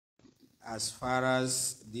as far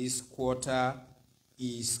as this quarter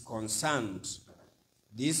is concerned.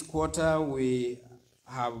 This quarter we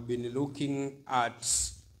have been looking at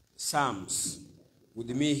Psalms. With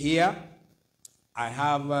me here, I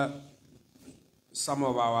have some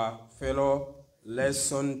of our fellow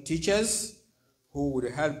lesson teachers who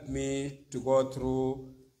would help me to go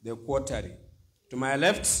through the quarterly. To my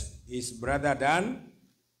left is Brother Dan,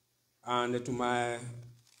 and to my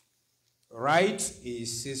right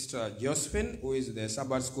is Sister Josephine, who is the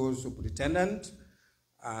Sabbath School Superintendent,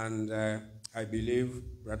 and I believe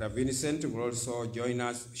Brother Vincent will also join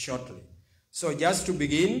us shortly. So just to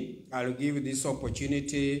begin, I'll give this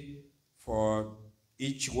opportunity for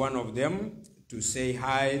each one of them to say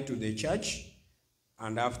hi to the church,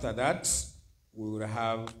 and after that, we will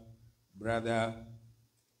have Brother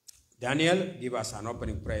Daniel give us an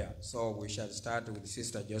opening prayer. So we shall start with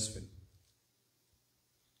Sister Josephine.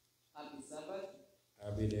 Happy Sabbath.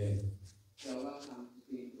 Happy day. You are welcome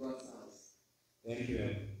to be in God's house. Thank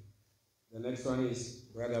you. The next one is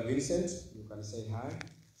Brother Vincent. You can say hi.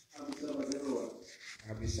 Happy Sabbath, everyone.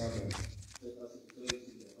 Happy Sabbath. Let us rejoice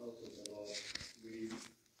in the house of the Lord. We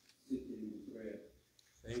sit in prayer.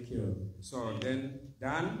 Thank you. So then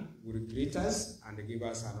Dan will greet us and give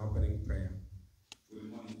us an opening prayer. Good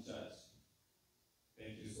morning, church.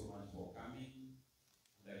 Thank you so much for coming,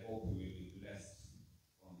 and I hope we will be blessed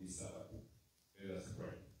on this Sabbath. Let us pray.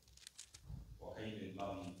 For kind and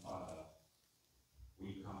loving Father,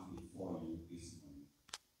 we come before you this morning.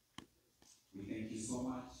 We thank you so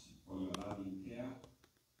much for your loving care,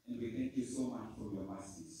 and we thank you so much for your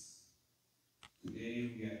mercies.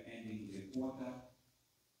 Today we are ending the quarter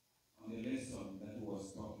on the lesson that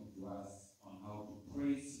was talking to us on how to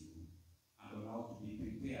praise you and on how to be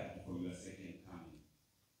prepared for your second coming.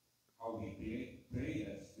 How we pray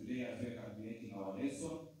that today, as we are culminating our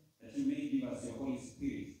lesson, that you may give us your Holy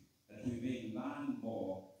Spirit, that we may learn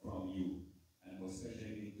more from you. And most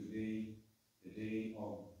especially today, the day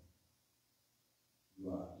of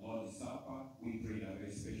your Lord's Supper, we pray in a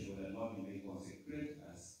very special that Lord, you may consecrate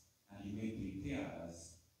us and you may prepare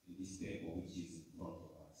us in this table which is in front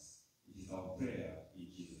of us. It is our prayer in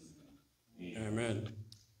Jesus' name. Amen. Amen.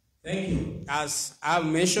 Thank you. As I've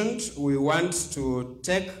mentioned, we want to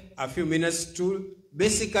take a few minutes to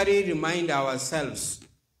basically remind ourselves.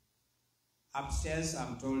 Upstairs,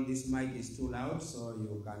 I'm told this mic is too loud, so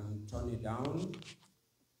you can turn it down.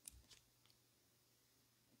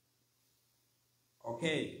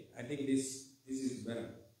 Okay, I think this is better.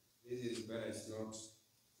 This is better, it's not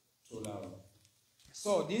too loud.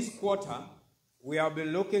 So this quarter, we have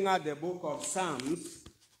been looking at the book of Psalms,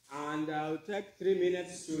 and I'll take 3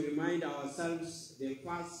 minutes to remind ourselves the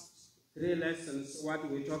first 3 lessons,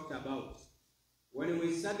 what we talked about. When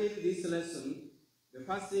we studied this lesson, the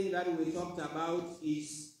first thing that we talked about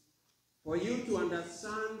is for you to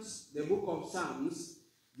understand the book of Psalms,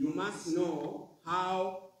 you must know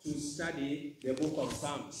how to study the book of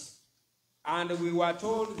Psalms. And we were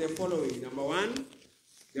told the following. Number 1,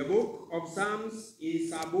 the book of Psalms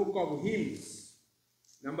is a book of hymns.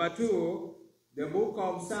 Number 2, the book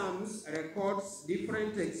of Psalms records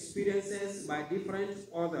different experiences by different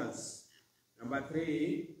authors. Number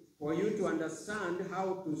 3, for you to understand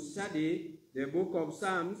how to study the book of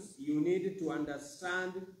Psalms, you need to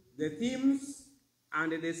understand the themes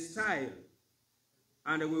and the style.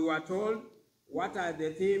 And we were told, what are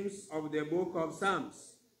the themes of the book of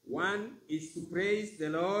Psalms? 1 is to praise the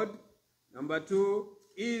Lord. Number 2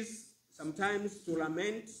 is sometimes to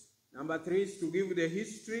lament. Number 3 is to give the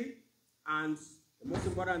history. And the most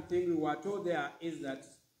important thing we were told there is that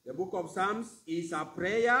the book of Psalms is a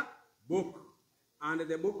prayer book. And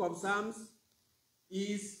the book of Psalms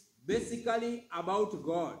is basically about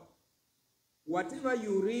God. Whatever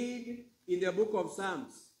you read in the book of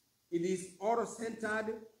Psalms, it is all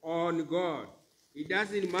centered on God. It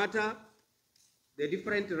doesn't matter the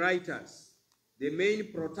different writers. The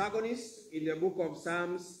main protagonist in the book of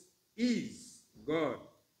Psalms is God.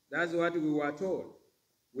 That's what we were told.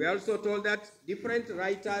 We are also told that different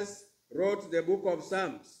writers wrote the book of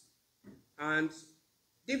Psalms, and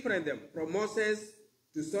different them, from Moses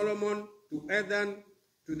to Solomon to Ethan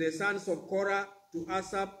to the sons of Korah to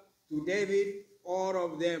Asaph to David, all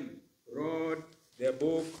of them wrote the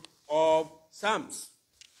book of Psalms.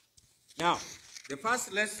 Now, the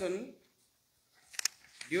first lesson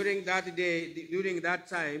during that day, during that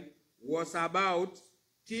time, was about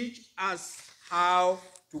teach us how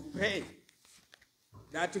to pray.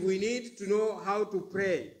 That we need to know how to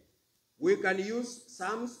pray. We can use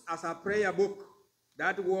Psalms as a prayer book.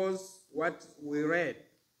 That was what we read.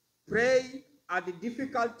 Pray at the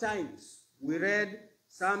difficult times. We read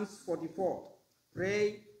Psalms 44.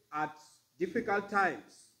 Pray at difficult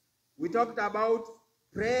times. We talked about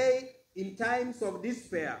pray in times of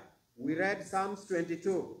despair. We read Psalms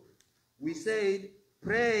 22. We said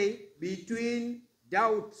pray between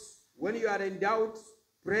doubts. When you are in doubt,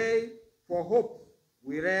 pray for hope.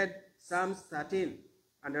 We read Psalms 13.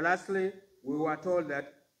 And lastly, we were told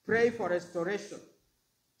that pray for restoration.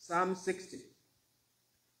 Psalm 60.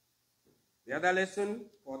 The other lesson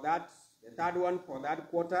for that, the third one for that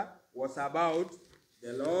quarter, was about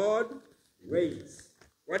the Lord reigns.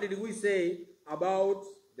 What did we say about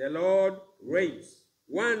the Lord reigns?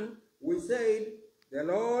 One, we said the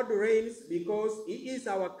Lord reigns because he is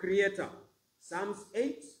our creator. Psalms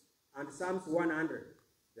 8 and Psalms 100.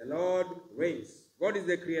 The Lord reigns. God is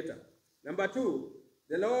the creator. Number two,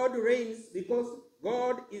 the Lord reigns because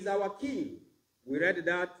God is our king. We read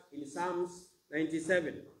that in Psalms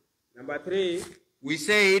 97. Number three, we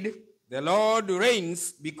said the Lord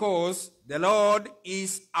reigns because the Lord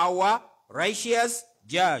is our righteous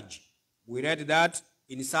judge. We read that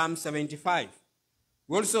in Psalm 75.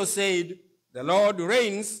 We also said the Lord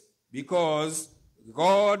reigns because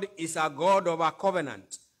God is a God of a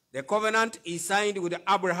covenant. The covenant he signed with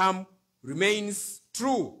Abraham remains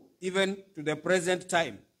true even to the present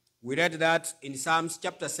time. We read that in Psalms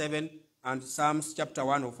chapter 7 and Psalms chapter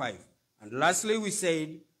 105. And lastly, we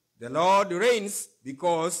said the Lord reigns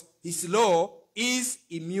because his law is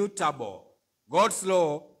immutable. God's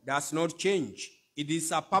law does not change. It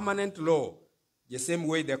is a permanent law, the same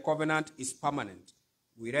way the covenant is permanent.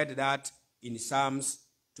 We read that in Psalms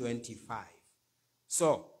 25.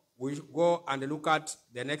 So, we'll go and look at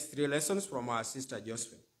the next three lessons from our sister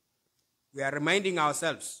Josephine. We are reminding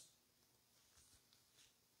ourselves.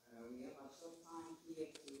 We have a short time here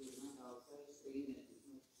to remind ourselves, 3 minutes is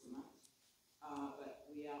not too much. But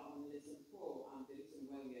we are on lesson 4, and the reason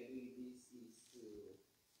why we are doing this is to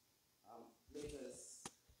let us.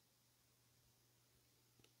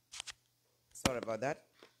 Sorry about that.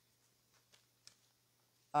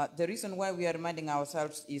 The reason why we are reminding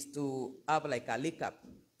ourselves is to have like a recap,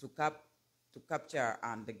 to capture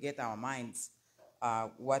and get our minds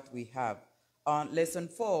what we have. On lesson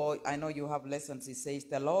 4, I know you have lessons, it says,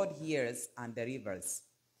 the Lord hears and delivers.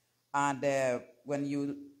 And when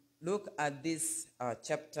you look at this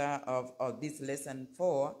chapter of this lesson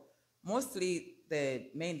 4, mostly the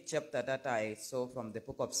main chapter that I saw from the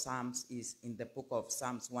book of Psalms is in the book of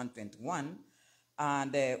Psalms 121,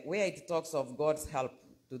 and where it talks of God's help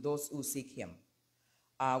to those who seek him.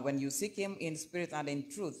 When you seek him in spirit and in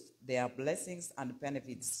truth, there are blessings and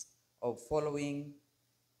benefits of following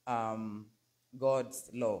God's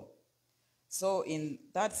law. So in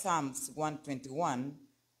that Psalms 121,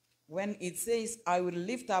 when it says, I will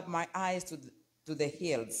lift up my eyes to the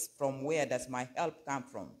hills, from where does my help come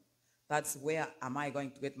from? That's where am I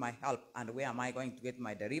going to get my help and where am I going to get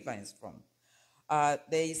my deliverance from?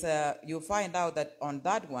 You find out that on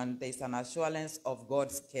that one, there's an assurance of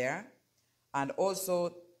God's care, and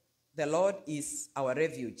also the Lord is our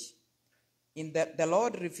refuge. The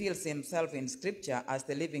Lord reveals himself in Scripture as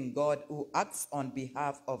the living God who acts on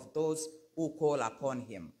behalf of those who call upon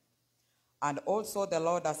him. And also the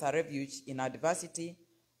Lord as a refuge in adversity.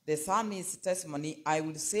 The psalmist's testimony, I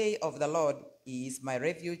will say of the Lord, he is my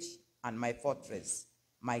refuge and my fortress.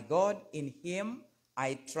 My God, in him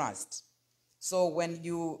I trust. So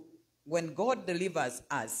when God delivers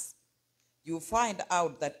us, you find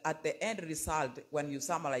out that at the end result, when you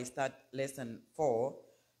summarize that lesson 4,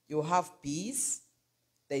 you have peace,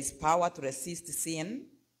 there is power to resist sin,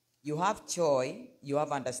 you have joy, you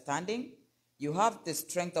have understanding, you have the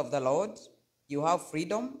strength of the Lord, you have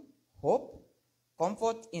freedom, hope,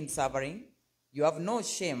 comfort in suffering, you have no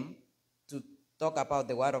shame to talk about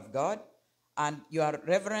the word of God, and you are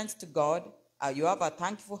reverence to God, you have a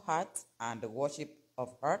thankful heart and worship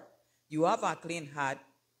of heart, you have a clean heart,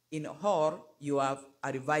 in all you have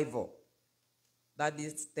a revival. That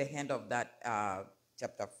is the end of that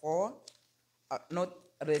chapter 4, not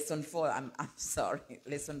lesson 4, I'm sorry,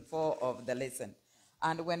 lesson 4 of the lesson.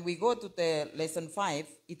 And when we go to the lesson 5,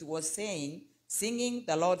 it was saying, singing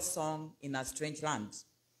the Lord's song in a strange land.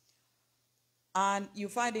 And you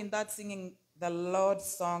find in that singing the Lord's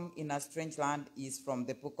song in a strange land is from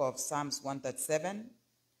the book of Psalms 137,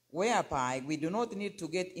 whereby we do not need to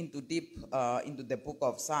get into deep into the book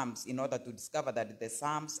of Psalms in order to discover that the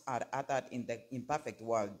Psalms are uttered in the imperfect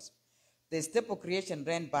world. The step of creation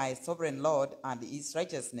ran by sovereign Lord and his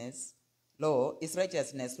righteousness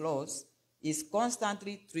laws is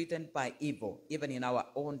constantly threatened by evil, even in our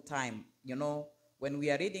own time. You know, when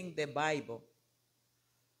we are reading the Bible,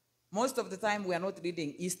 most of the time we are not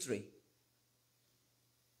reading history.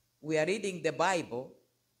 We are reading the Bible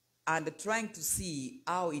and trying to see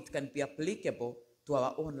how it can be applicable to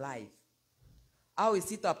our own life. How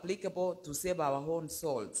is it applicable to save our own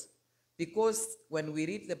souls? Because when we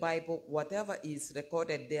read the Bible, whatever is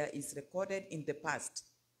recorded there is recorded in the past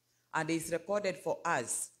and is recorded for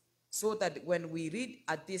us, so that when we read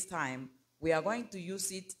at this time, we are going to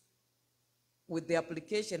use it with the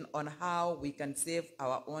application on how we can save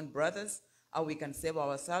our own brothers, how we can save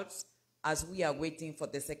ourselves as we are waiting for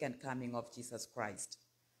the second coming of Jesus Christ.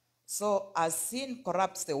 So as sin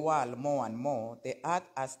corrupts the world more and more, the earth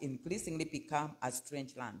has increasingly become a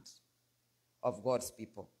strange land of God's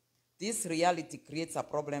people. This reality creates a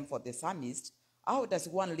problem for the psalmist. How does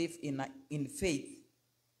one live in faith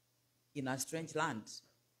in a strange land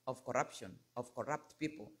of corruption, of corrupt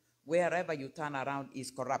people? Wherever you turn around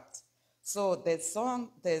is corrupt. So the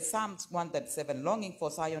Psalms 137, longing for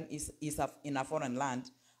Zion is in a foreign land.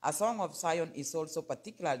 A song of Zion is also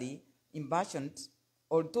particularly impassioned.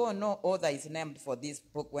 Although no author is named for this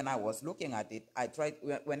book, when I was looking at it,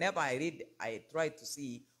 whenever I read, I try to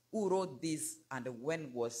see who wrote this and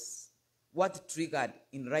what triggered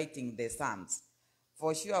in writing the Psalms.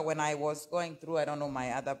 For sure, when I was going through, I don't know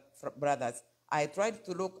my other brothers, I tried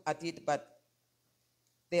to look at it, but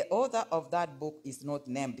the author of that book is not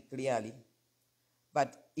named clearly.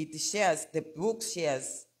 But the book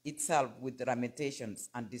shares itself with the lamentations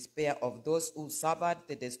and despair of those who suffered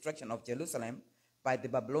the destruction of Jerusalem by the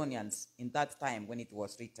Babylonians in that time when it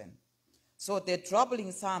was written. So the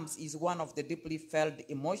troubling Psalms is one of the deeply felt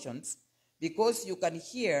emotions, because you can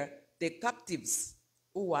hear the captives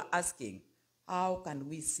who are asking, how can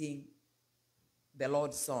we sing the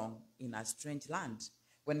Lord's song in a strange land?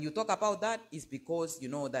 When you talk about that, it's because you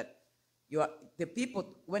know that the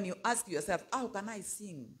people, when you ask yourself, how can I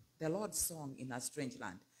sing the Lord's song in a strange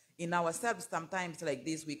land? In ourselves, sometimes like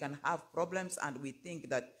this, we can have problems and we think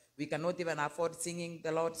that we cannot even afford singing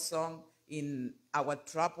the Lord's song in our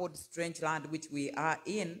troubled, strange land which we are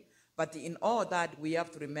in. But in all that, we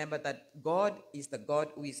have to remember that God is the God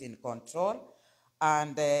who is in control.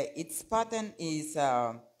 And its pattern is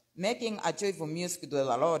making a joyful music to the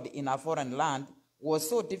Lord in a foreign land was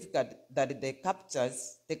so difficult that the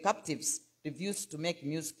captives refused to make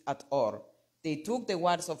music at all. They took the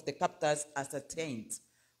words of the captors as a taint.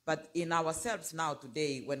 But in ourselves now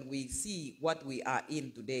today, when we see what we are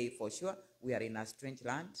in today, for sure, we are in a strange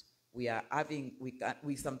land. We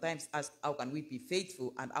sometimes ask, how can we be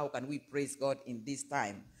faithful and how can we praise God in this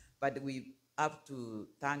time? But we have to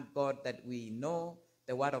thank God that we know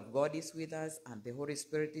the word of God is with us and the Holy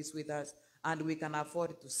Spirit is with us, and we can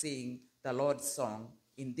afford to sing the Lord's song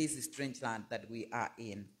in this strange land that we are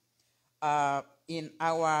in.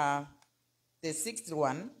 The sixth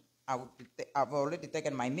one, I've already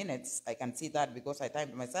taken my minutes. I can see that because I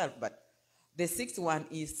timed myself, but the sixth one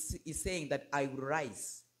is saying that I will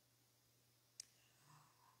rise.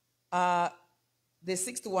 The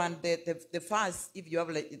sixth one, the first, if you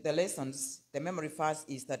have the lessons, the memory first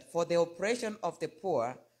is that for the oppression of the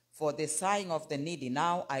poor, for the sighing of the needy,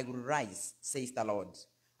 now I will rise, says the Lord.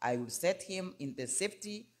 I will set him in the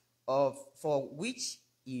safety for which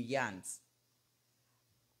he yearns.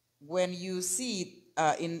 When you see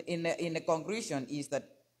in a conclusion is that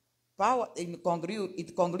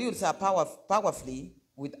it concludes powerfully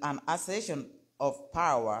with an assertion of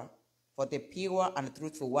power for the pure and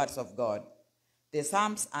truthful words of God. The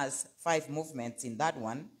Psalms has 5 movements in that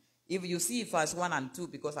one. If you see verse 1 and 2,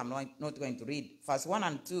 because I'm not going to read, verse 1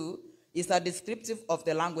 and 2 is a descriptive of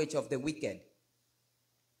the language of the wicked.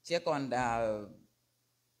 Check on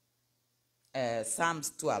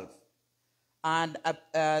Psalms 12. And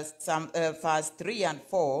verse 3 and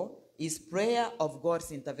 4 is prayer of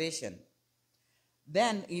God's intervention.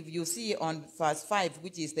 Then if you see on verse 5,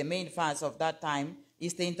 which is the main verse of that time,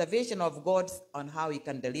 is the intervention of God on how he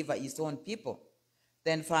can deliver his own people.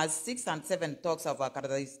 Then verse 6 and 7 talks of a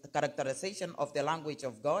characterization of the language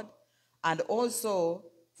of God. And also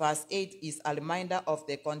verse 8 is a reminder of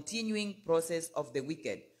the continuing process of the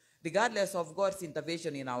wicked. Regardless of God's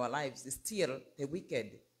intervention in our lives, still the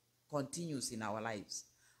wicked continues in our lives.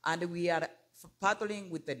 And we are battling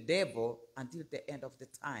with the devil until the end of the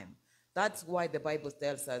time. That's why the Bible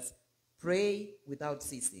tells us, pray without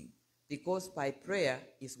ceasing. Because by prayer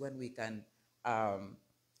is when we can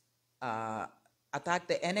attack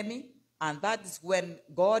the enemy. And that is when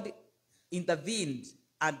God intervened.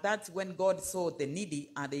 And that's when God saw the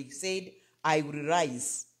needy and he said, I will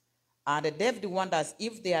rise. And David wonders,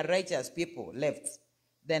 if there are righteous people left,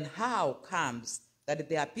 then how comes that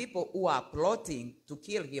there are people who are plotting to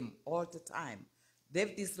kill him all the time?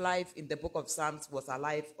 David's life in the book of Psalms was a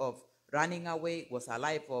life of running away, was a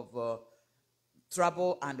life of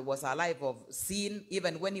trouble and was alive of sin.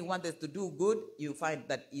 Even when he wanted to do good, you find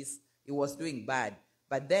that he was doing bad.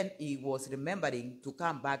 But then he was remembering to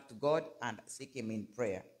come back to God and seek him in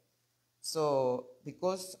prayer. So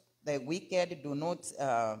because the wicked do not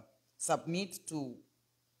submit to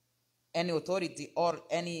any authority or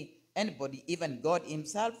anybody, even God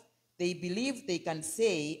himself, they believe they can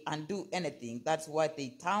say and do anything. That's why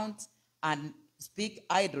they taunt and speak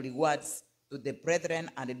idle words to the brethren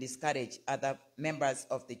and discourage other members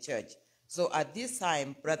of the church. So at this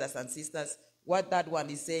time, brothers and sisters, what that one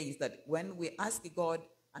is saying is that when we ask God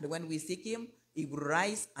and when we seek him, he will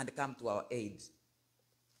rise and come to our aid.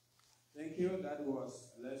 Thank you. That was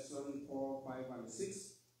lesson 4, 5, and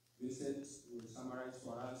 6. Vincent will summarize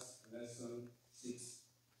for us lesson 6,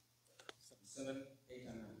 7, 8,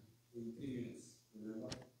 and 9 in 3 minutes. Remember?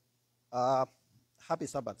 Happy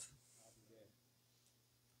Sabbath.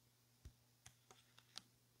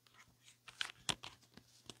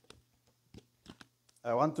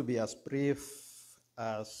 I want to be as brief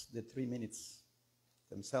as the 3 minutes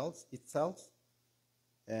itself,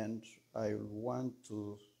 and I want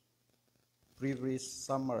to briefly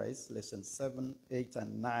summarize lesson 7, 8,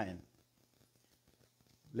 and 9.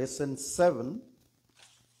 Lesson 7,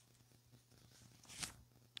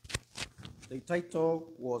 the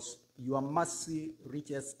title was Your Mercy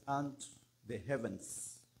Reaches Unto the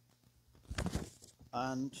Heavens.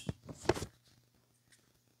 And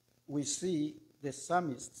we see the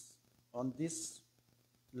psalmist on this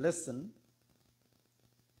lesson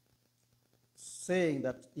saying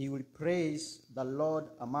that he will praise the Lord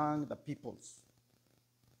among the peoples.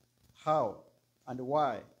 How and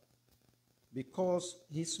why? Because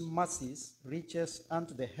his mercies reaches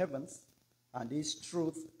unto the heavens and his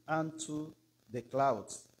truth unto the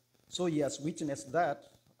clouds. So he has witnessed that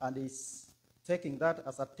and is taking that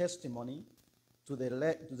as a testimony to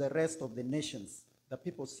the rest of the nations. The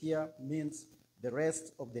peoples here means the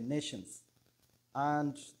rest of the nations.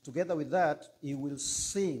 And together with that, he will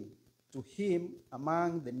sing to him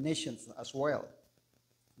among the nations as well.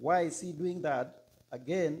 Why is he doing that?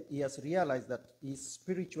 Again, he has realized that he is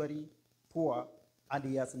spiritually poor and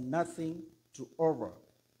he has nothing to offer.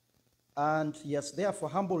 And he has therefore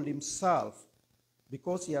humbled himself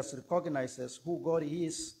because he has recognized who God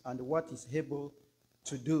is and what he's able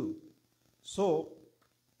to do. So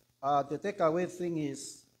the takeaway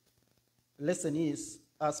lesson is,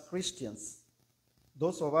 as Christians,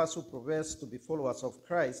 those of us who profess to be followers of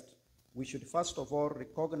Christ, we should first of all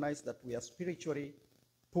recognize that we are spiritually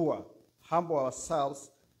poor, humble ourselves,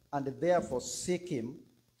 and therefore seek him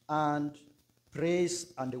and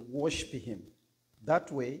praise and worship him.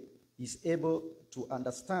 That way, he's able to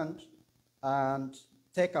understand and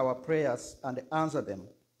take our prayers and answer them,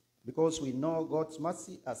 because we know God's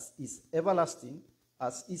mercy as is everlasting,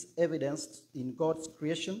 as is evidenced in God's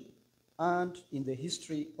creation and in the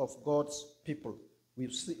history of God's people.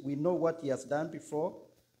 We know what he has done before.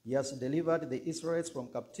 He has delivered the Israelites from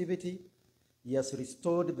captivity. He has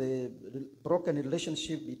restored the broken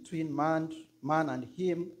relationship between man and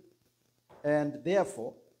him. And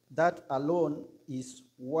therefore, that alone is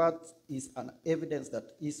what is an evidence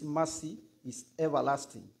that his mercy is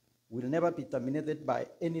everlasting, will never be terminated by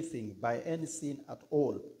anything, by any sin at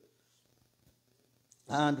all.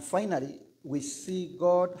 And finally, we see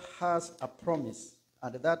God has a promise,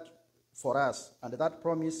 and that for us, and that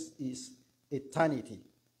promise is eternity.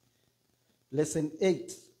 Lesson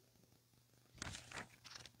 8.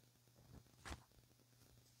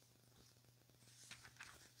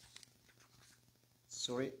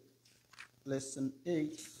 Lesson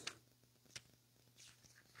 8.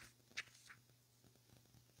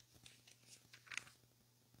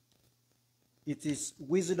 It is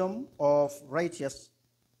wisdom of righteous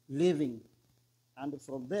living. And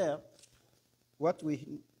from there, what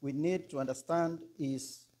we need to understand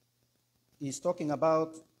is talking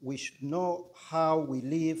about we should know how we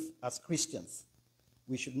live as Christians.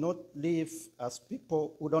 We should not live as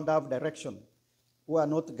people who don't have direction, who are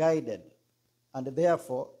not guided. And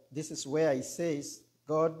therefore, this is where he says,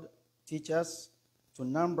 God teach us to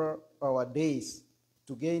number our days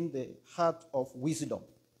to gain the heart of wisdom.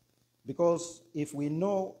 Because if we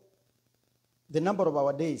know the number of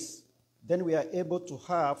our days, then we are able to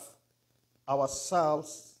have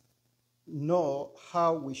ourselves know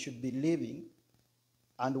how we should be living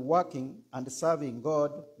and working and serving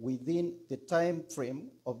God within the time frame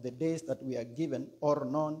of the days that we are given or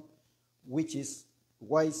known, which is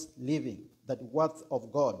wise living, that worth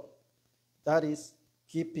of God. That is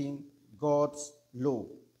keeping God's law.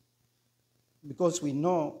 Because we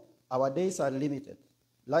know our days are limited.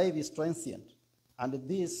 Life is transient, and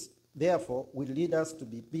this, therefore, will lead us to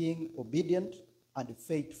be being obedient and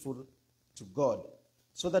faithful to God,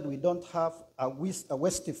 so that we don't have a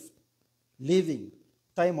wasted living,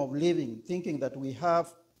 time of living, thinking that we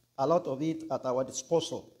have a lot of it at our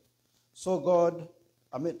disposal. So God,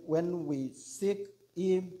 when we seek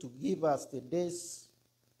him to give us the days,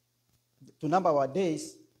 to number our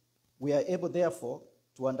days, we are able, therefore,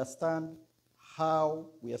 to understand how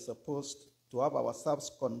we are supposed to have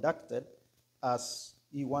ourselves conducted as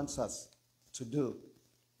he wants us to do.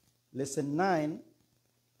 Lesson 9,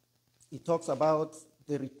 it talks about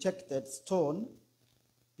the rejected stone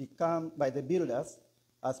become by the builders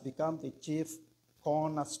has become the chief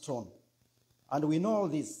cornerstone. And we know all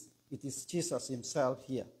this. It is Jesus himself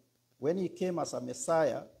here. When he came as a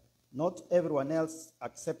Messiah, not everyone else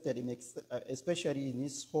accepted him, especially in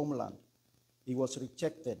his homeland. He was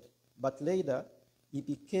rejected. But later, he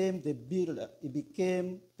became the builder. He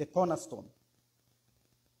became the cornerstone.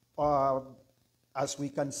 As we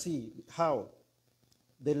can see how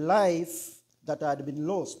the life that had been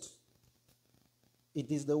lost, it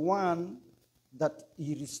is the one that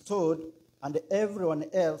he restored, and everyone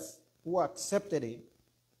else who accepted him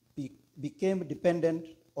became dependent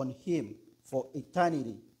on him for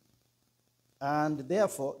eternity. And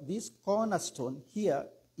therefore, this cornerstone here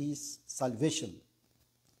is salvation.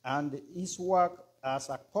 And his work as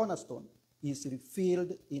a cornerstone is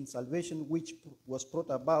revealed in salvation, which was brought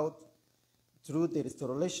about through the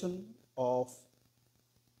restoration of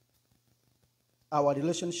our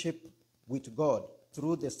relationship with God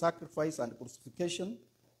through the sacrifice and crucifixion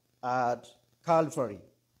at Calvary.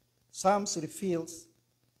 Psalms reveals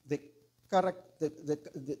the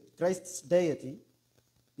Christ's deity,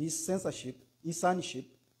 his censorship, his sonship,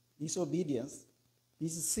 his obedience,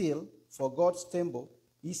 his seal for God's temple,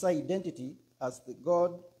 his identity as the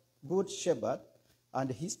good shepherd,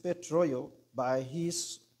 and his betrayal by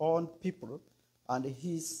his own people, and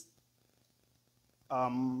his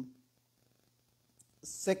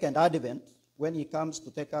second advent when he comes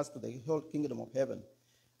to take us to the whole kingdom of heaven.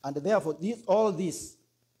 And therefore, all this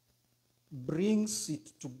brings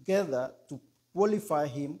it together to qualify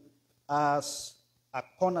him as a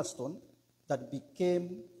cornerstone that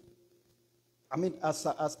became,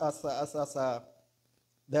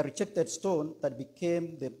 the rejected stone that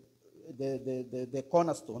became the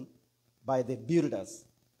cornerstone by the builders.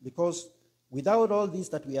 Because without all this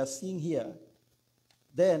that we are seeing here,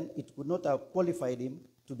 then it would not have qualified him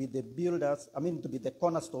to be the builders, to be the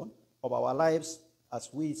cornerstone of our lives, as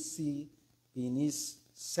we see in his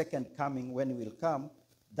second coming when he will come,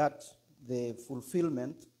 that the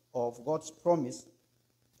fulfillment of God's promise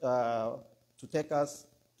to take us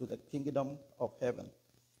to the kingdom of heaven.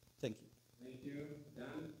 Thank you. Thank you.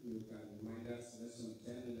 Dan, you can remind us lesson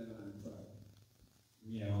 10, 11, and 12.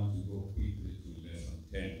 Me, I want to go quickly to lesson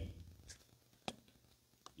 10.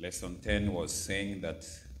 Lesson 10 was saying that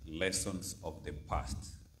lessons of the past.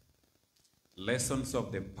 Lessons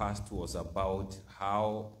of the past was about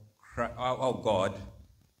how God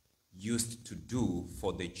used to do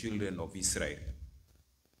for the children of Israel.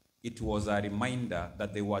 It was a reminder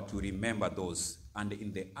that they were to remember those. And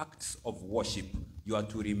in the acts of worship, you are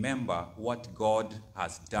to remember what God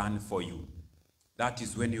has done for you. That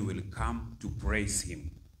is when you will come to praise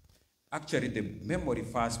him. Actually, the memory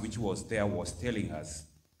verse which was there was telling us,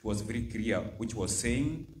 it was very clear, which was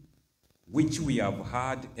saying, which we have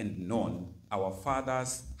heard and known, our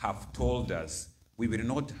fathers have told us, we will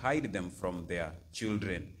not hide them from their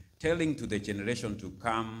children, telling to the generation to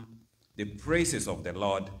come the praises of the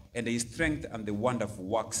Lord and his strength and the wonderful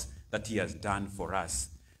works that he has done for us.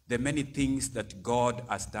 The many things that God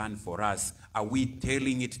has done for us, are we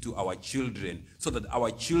telling it to our children so that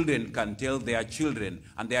our children can tell their children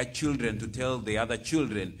and their children to tell the other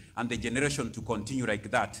children and the generation to continue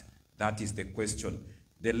like that? That is the question.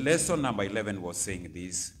 The lesson number 11 was saying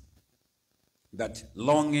this, that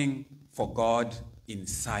longing for God in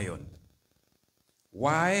Zion.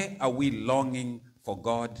 Why are we longing for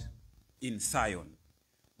God in Zion?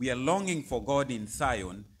 We are longing for God in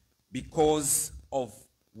Zion because of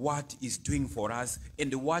what he's doing for us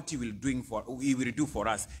and what he will do for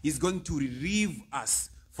us. He's going to relieve us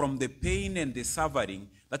from the pain and the suffering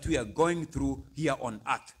that we are going through here on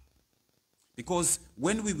earth. Because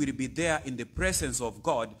when we will be there in the presence of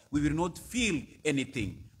God, we will not feel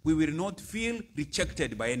anything. We will not feel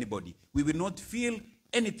rejected by anybody. We will not feel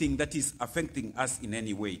anything that is affecting us in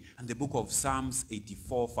any way. And the book of Psalms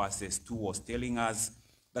 84 verses 2 was telling us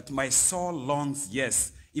that my soul longs,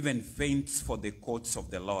 yes, even faints for the courts of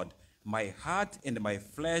the Lord. My heart and my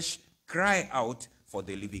flesh cry out for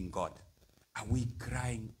the living God. Are we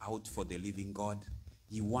crying out for the living God?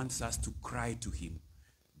 He wants us to cry to him.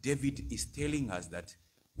 David is telling us that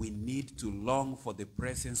we need to long for the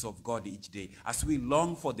presence of God each day. As we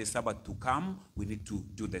long for the Sabbath to come, we need to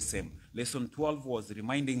do the same. Lesson 12 was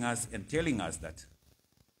reminding us and telling us that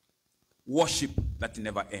worship that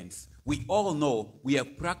never ends. We all know we are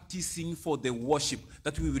practicing for the worship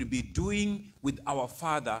that we will be doing with our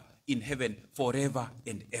Father in heaven forever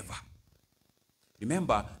and ever.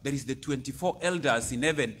 Remember, there is the 24 elders in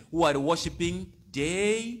heaven who are worshiping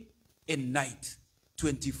day and night.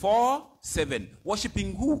 24/7.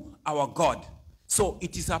 Worshiping who? Our God. So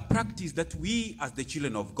it is a practice that we as the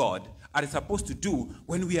children of God are supposed to do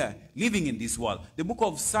when we are living in this world. The book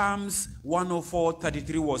of Psalms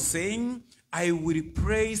 104:33 was saying, I will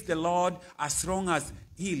praise the Lord as long as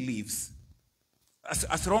he lives.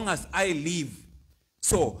 As long as I live.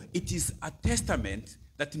 So it is a testament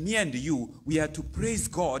that me and you, we are to praise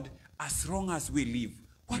God as long as we live.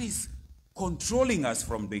 What is controlling us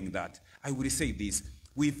from doing that? I will say this.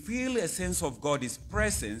 We feel a sense of God's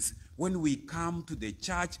presence when we come to the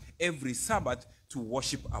church every Sabbath to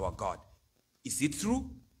worship our God. Is it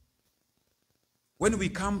true? When we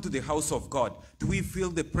come to the house of God, do we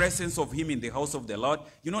feel the presence of him in the house of the Lord?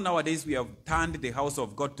 You know, nowadays we have turned the house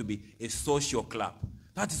of God to be a social club.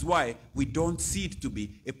 That is why we don't see it to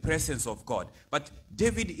be a presence of God. But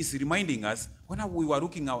David is reminding us, when we were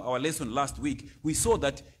looking at our lesson last week, we saw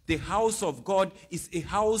that the house of God is a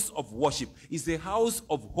house of worship, is a house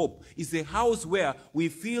of hope, is a house where we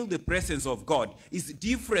feel the presence of God. It's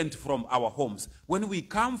different from our homes. When we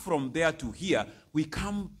come from there to here, we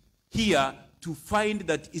come here to find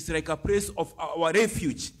that it's like a place of our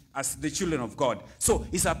refuge as the children of God. So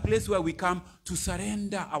it's a place where we come to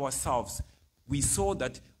surrender ourselves. We saw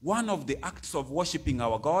that one of the acts of worshiping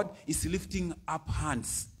our God is lifting up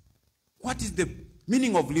hands. What is the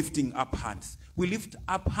meaning of lifting up hands? We lift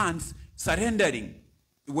up hands surrendering.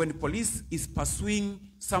 When police is pursuing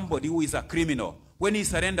somebody who is a criminal, when he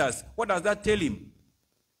surrenders, what does that tell him?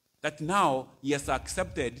 That now he has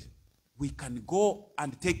accepted, we can go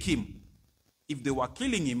and take him. If they were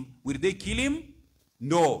killing him, will they kill him?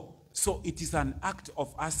 No. So it is an act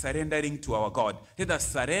of us surrendering to our God. Let us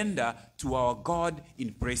surrender to our God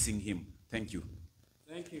in praising him. Thank you.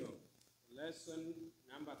 Thank you. Lesson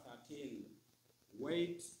number 13.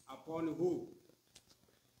 Wait upon who?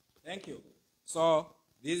 Thank you. So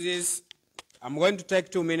I'm going to take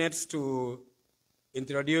 2 minutes to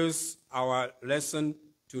introduce our lesson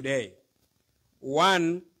today.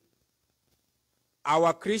 One,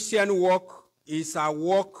 our Christian walk is a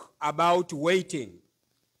walk about waiting.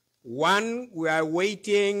 One, we are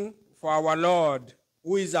waiting for our Lord,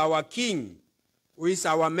 who is our King, who is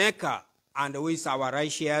our Maker, and who is our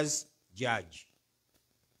righteous Judge.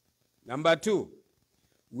 Number two,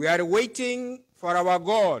 we are waiting for our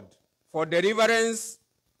God, for deliverance,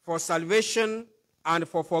 for salvation, and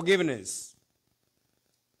for forgiveness.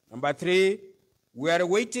 Number three, we are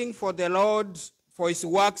waiting for the Lord for his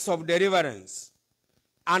works of deliverance.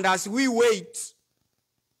 And as we wait,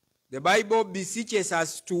 the Bible beseeches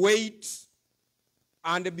us to wait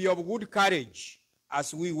and be of good courage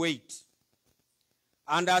as we wait.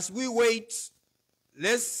 And as we wait,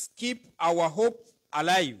 let's keep our hope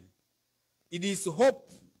alive. It is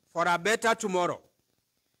hope for a better tomorrow.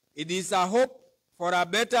 It is a hope for a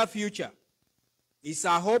better future. It's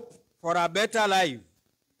a hope for a better life.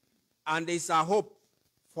 And it's a hope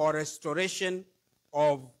for restoration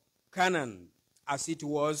of Canaan as it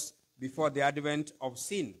was before the advent of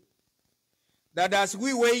sin. That as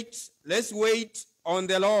we wait, let's wait on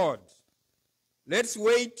the Lord. Let's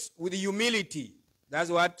wait with humility. That's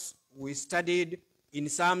what we studied in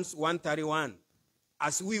Psalms 131.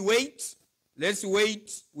 As we wait, let's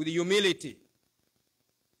wait with humility.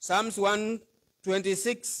 Psalms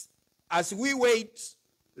 126. As we wait,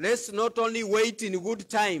 let's not only wait in good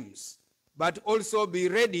times, but also be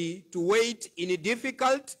ready to wait in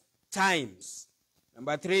difficult times.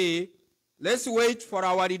 Number three, let's wait for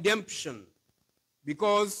our redemption.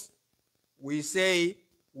 Because we say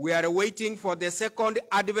we are waiting for the second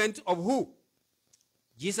advent of who?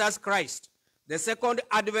 Jesus Christ. The second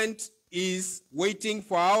advent is waiting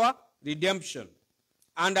for our redemption.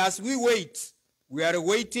 And as we wait, we are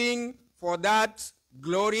waiting for that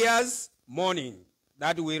glorious morning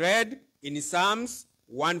that we read in Psalms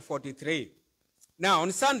 143. Now,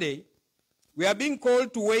 on Sunday, we are being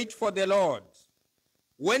called to wait for the Lord.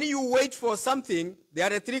 When you wait for something,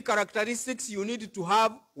 there are 3 characteristics you need to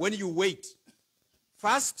have when you wait.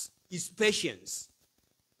 First is patience.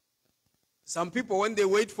 Some people, when they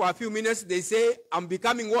wait for a few minutes, they say, I'm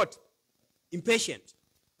becoming what? Impatient.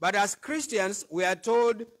 But as Christians, we are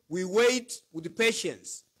told we wait with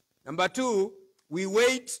patience. Number 2, we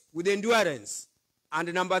wait with endurance.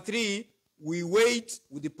 And number 3, we wait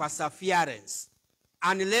with perseverance.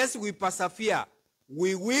 Unless we persevere,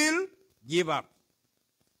 we will give up.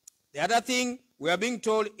 The other thing we are being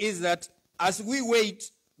told is that as we wait,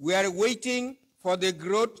 we are waiting for the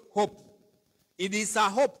great hope. It is a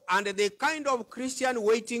hope, and the kind of Christian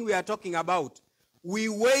waiting we are talking about, we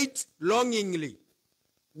wait longingly.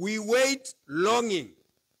 We wait longing.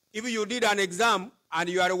 If you did an exam and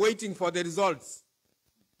you are waiting for the results,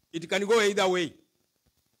 it can go either way.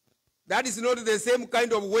 That is not the same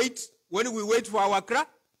kind of wait when we wait for our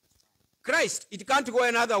Christ. It can't go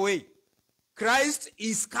another way. Christ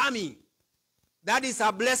is coming. That is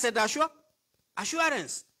a blessed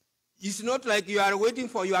assurance. It's not like you are waiting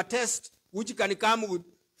for your test, which can come with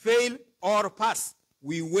fail or pass.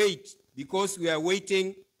 We wait because we are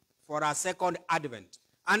waiting for our second advent.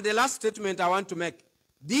 And the last statement I want to make,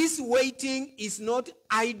 this waiting is not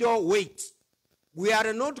idle wait. We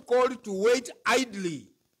are not called to wait idly.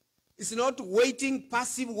 It's not waiting,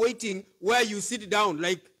 passive waiting, where you sit down.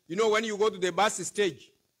 Like, you know, when you go to the bus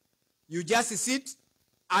stage, you just sit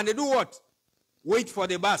and do what? Wait for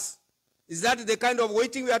the bus. Is that the kind of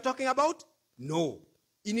waiting we are talking about? No.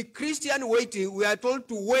 In Christian waiting, we are told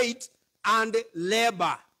to wait and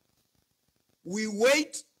labor. We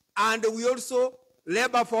wait and we also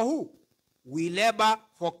labor for who? We labor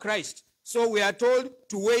for Christ. So we are told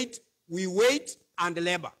to wait, we wait and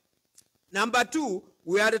labor. Number two,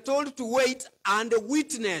 we are told to wait and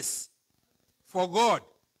witness for God.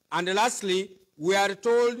 And lastly, we are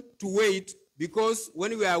told to wait because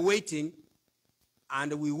when we are waiting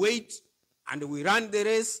and we wait and we run the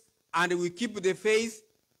race and we keep the faith,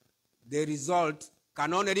 the result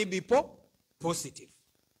can only be positive.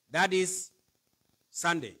 That is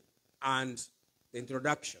Sunday and the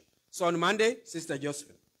introduction. So on Monday, Sister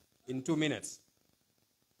Josephine, in 2 minutes.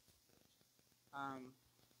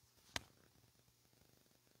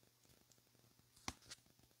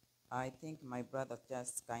 I think my brother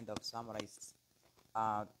just kind of summarized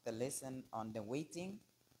the lesson on the waiting.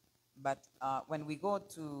 But when we go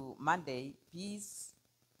to Monday, peace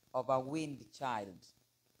of a weaned child.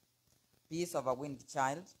 Peace of a weaned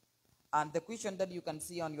child. And the question that you can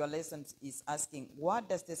see on your lessons is asking, what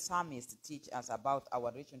does the psalmist teach us about our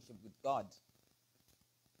relationship with God?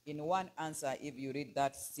 In one answer, if you read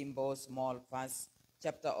that simple, small, first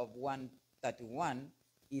chapter of 131,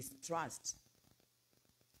 is trust.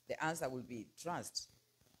 The answer will be trust.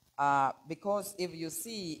 Because if you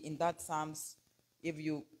see in that Psalms,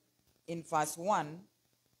 in verse 1,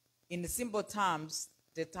 in simple terms,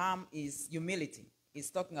 the term is humility. It's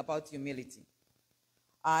talking about humility.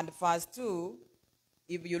 And verse 2,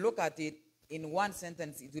 if you look at it in one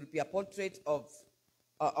sentence, it will be a portrait of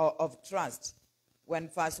trust. When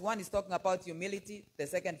verse 1 is talking about humility, the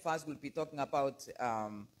second verse will be talking about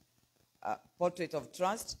a portrait of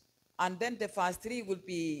trust. And then the verse 3 will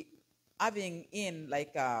be having in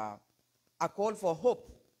like a call for hope.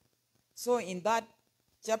 So in that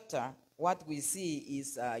chapter, what we see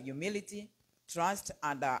is humility, trust,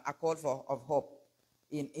 and a call of hope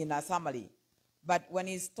in a summary. But when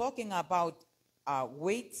he's talking about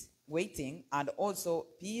waiting, and also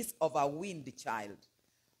peace of a weaned child,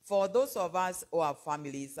 for those of us who have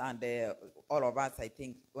families, and all of us, I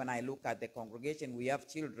think, when I look at the congregation, we have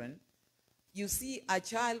children, you see a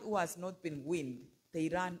child who has not been weaned, they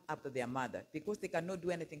run after their mother because they cannot do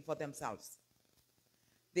anything for themselves.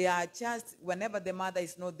 They are just, whenever the mother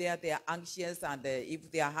is not there, they are anxious, and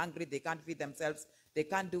if they are hungry, they can't feed themselves. They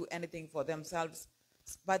can't do anything for themselves.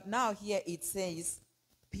 But now here it says,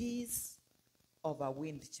 peace of a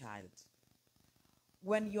weaned child.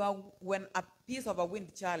 When a peace of a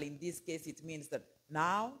weaned child, in this case, it means that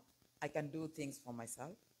now I can do things for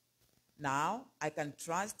myself. Now I can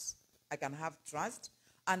trust, I can have trust.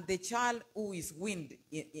 And the child who is weaned,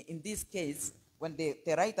 in this case, when the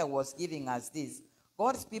writer was giving us this,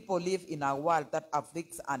 God's people live in a world that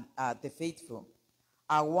afflicts the faithful,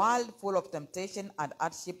 a world full of temptation and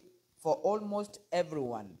hardship for almost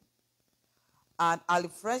everyone. And a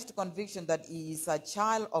refreshed conviction that he is a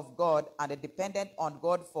child of God and dependent on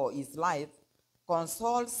God for his life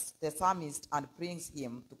consoles the psalmist and brings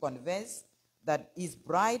him to confess that his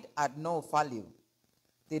pride had no value.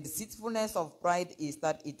 The deceitfulness of pride is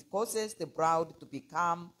that it causes the proud to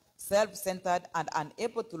become self-centered and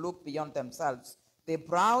unable to look beyond themselves. The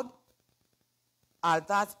proud are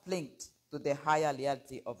thus linked to the higher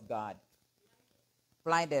reality of God,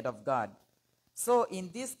 blinded of God. So in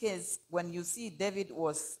this case, when you see David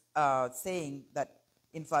was saying that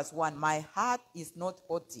in verse 1, my heart is not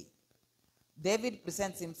haughty. David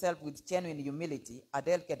presents himself with genuine humility, a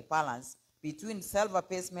delicate balance between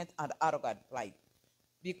self-abasement and arrogant pride.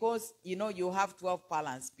 Because, you know, you have 12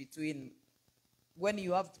 balance between when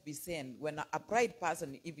you have to be seen, when a pride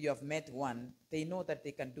person, if you have met one, they know that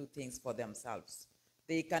they can do things for themselves.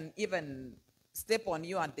 They can even step on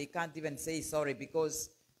you and they can't even say sorry, because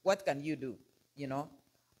what can you do, you know?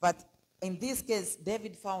 But in this case,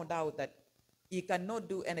 David found out that he cannot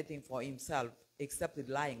do anything for himself except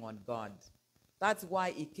relying on God. That's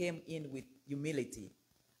why he came in with humility.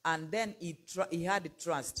 And then he had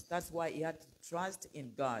trust. That's why he had to trust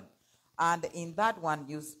in God. And in that one,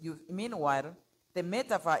 meanwhile, the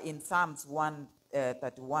metaphor in Psalms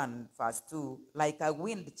 131, verse 2, like a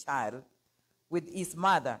weaned child with his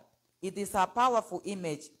mother, it is a powerful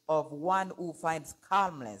image of one who finds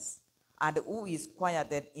calmness and who is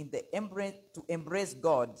quieted in the to embrace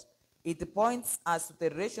God. It points us to the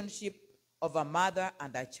relationship of a mother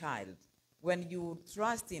and a child. When you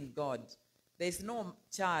trust in God, there's no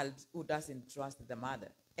child who doesn't trust the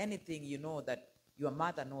mother. Anything you know that your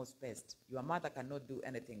mother knows best. Your mother cannot do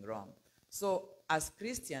anything wrong. So as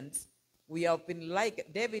Christians, we have been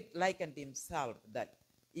like, David likened himself that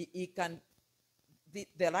he can,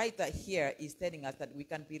 the writer here is telling us that we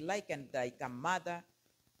can be likened like a mother.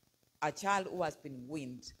 A child who has been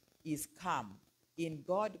weaned is calm. In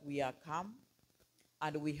God we are calm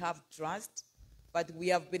and we have trust, but we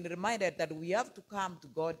have been reminded that we have to come to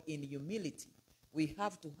God in humility. We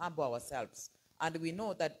have to humble ourselves. And we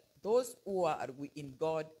know that those who are in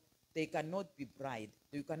God, they cannot be proud.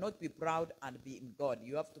 You cannot be proud and be in God.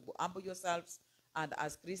 You have to humble yourselves. And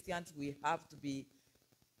as Christians, we have to be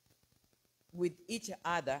with each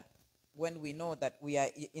other when we know that we are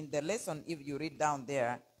in the lesson. If you read down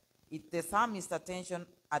there, the psalmist's attention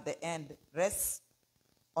at the end rests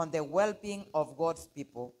on the well-being of God's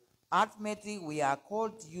people. Ultimately, we are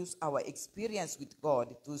called to use our experience with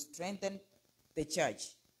God to strengthen the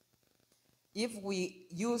church. If we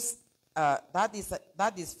use,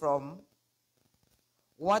 that is from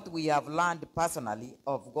what we have learned personally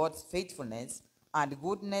of God's faithfulness and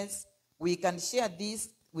goodness, we can share this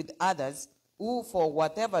with others who, for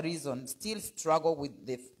whatever reason, still struggle with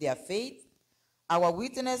their faith. Our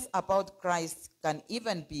witness about Christ can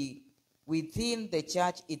even be within the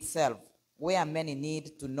church itself, where many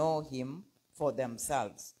need to know him for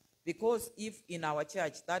themselves. Because if in our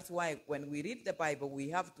church, that's why when we read the Bible, we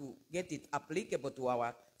have to get it applicable to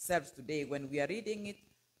ourselves today. When we are reading it,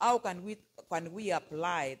 how can we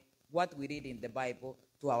apply what we read in the Bible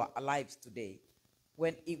to our lives today?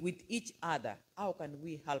 With each other, how can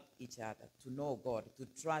we help each other to know God, to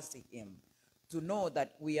trust him, to know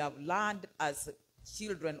that we have learned as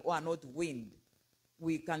children who are not weaned?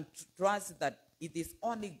 We can trust that it is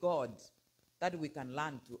only God that we can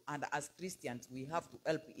learn to. And as Christians, we have to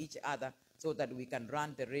help each other so that we can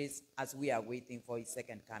run the race as we are waiting for his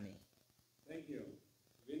second coming. Thank you.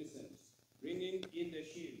 Vincent, bringing in the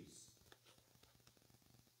sheaves.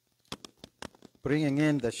 Bringing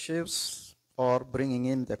in the sheaves or bringing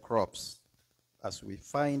in the crops, as we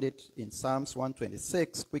find it in Psalms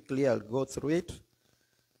 126. Quickly, I'll go through it.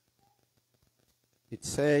 It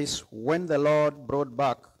says, when the Lord brought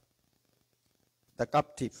back the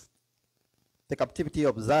captivity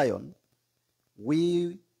of Zion,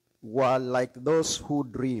 we were like those who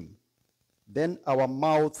dream. Then our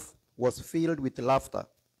mouth was filled with laughter,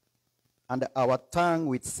 and our tongue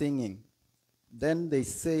with singing. Then they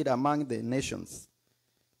said among the nations,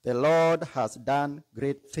 the Lord has done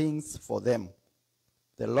great things for them.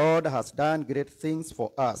 The Lord has done great things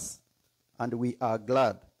for us, and we are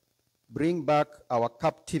glad. Bring back our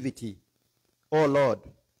captivity, O Lord,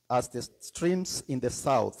 as the streams in the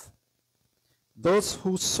south. Those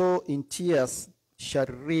who sow in tears shall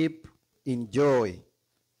reap in joy.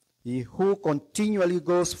 He who continually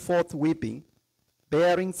goes forth weeping,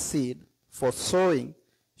 bearing seed for sowing,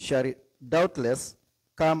 shall doubtless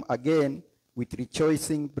come again with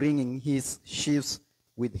rejoicing, bringing his sheaves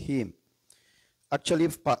with him. Actually,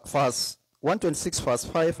 verse 126, verse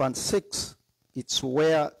 5 and 6, it's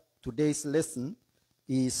where today's lesson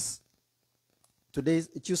is,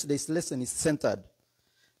 Tuesday's lesson is centered.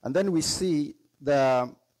 And then we see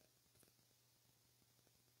the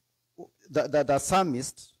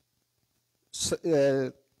psalmist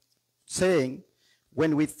saying,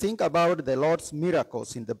 when we think about the Lord's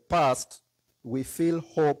miracles in the past, we feel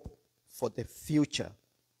hope for the future.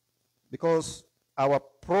 Because our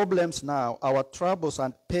problems now, our troubles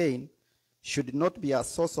and pain should not be a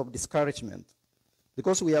source of discouragement.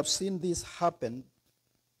 Because we have seen this happen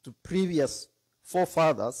to previous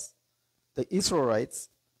forefathers, the Israelites,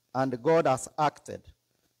 and God has acted.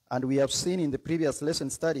 And we have seen in the previous lesson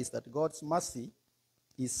studies that God's mercy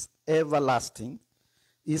is everlasting.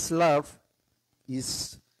 His love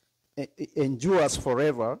endures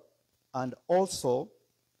forever. And also,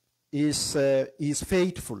 is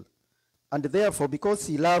faithful. And therefore, because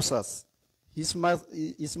he loves us, his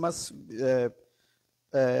must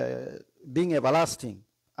being everlasting,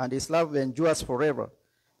 and his love endures forever.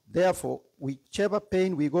 Therefore, whichever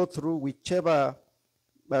pain we go through, whichever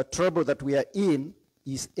trouble that we are in,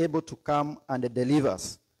 is able to come and deliver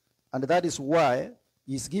us. And that is why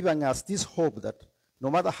he's giving us this hope that no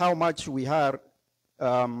matter how much we are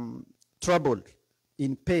troubled,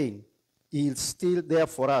 in pain, he is still there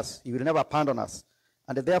for us. He will never abandon us.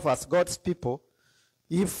 And therefore, as God's people,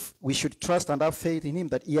 if we should trust and have faith in him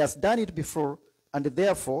that he has done it before, and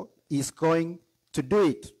therefore he is going to do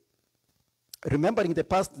it. Remembering the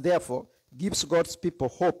past, therefore, gives God's people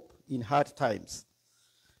hope in hard times.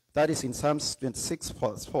 That is in Psalms 26,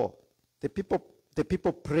 verse 4. The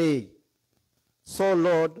people pray, so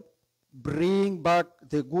Lord, bring back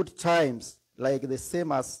the good times, like the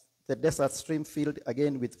same as the desert stream filled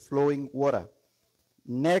again with flowing water.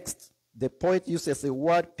 Next, the poet uses a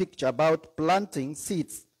word picture about planting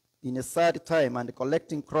seeds in a sad time and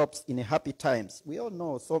collecting crops in a happy times. We all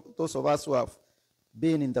know, so those of us who have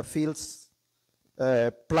been in the fields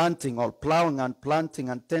planting or plowing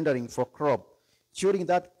and tendering for crop. During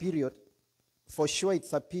that period, for sure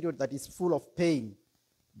it's a period that is full of pain,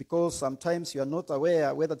 because sometimes you are not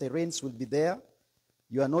aware whether the rains will be there.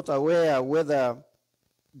 You are not aware whether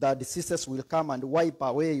the diseases will come and wipe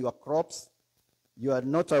away your crops. You are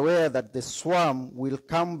not aware that the swarm will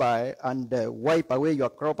come by and wipe away your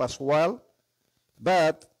crop as well.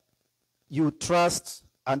 But you trust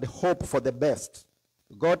and hope for the best.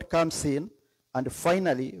 God comes in, and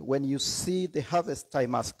finally, when you see the harvest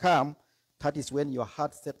time has come, that is when your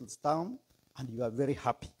heart settles down and you are very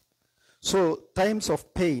happy. So times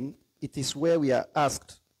of pain, it is where we are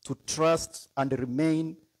asked to trust and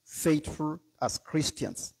remain faithful as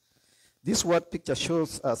Christians. This word picture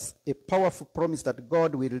shows us a powerful promise that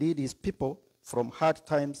God will lead his people from hard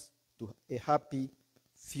times to a happy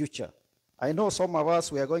future. I know some of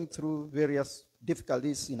us, we are going through various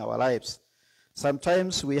difficulties in our lives.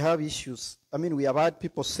 Sometimes we have issues. We have had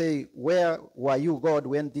people say, where were you, God,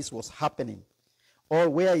 when this was happening? Or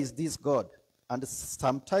where is this God? And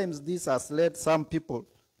sometimes this has led some people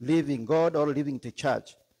leaving God or leaving the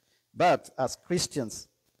church. But as Christians,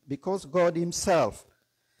 because God himself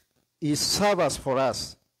is service for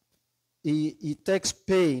us, he takes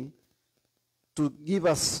pain to give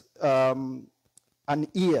us an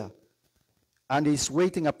ear, and is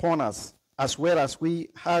waiting upon us, as well as we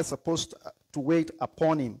are supposed to wait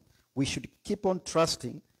upon him. We should keep on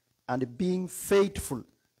trusting and being faithful,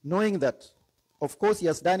 knowing that, of course, he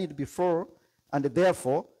has done it before, and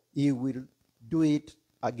therefore he will do it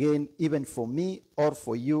again, even for me or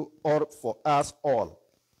for you or for us all.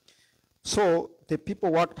 So the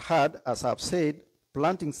people worked hard, as I've said,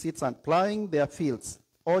 planting seeds and plowing their fields,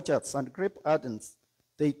 orchards and grape gardens.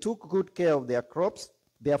 They took good care of their crops,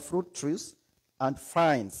 their fruit trees, and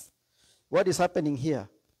vines. What is happening here?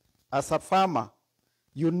 As a farmer,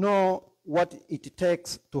 you know what it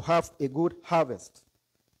takes to have a good harvest.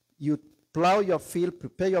 You plow your field,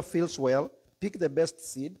 prepare your fields well, pick the best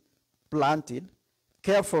seed, plant it,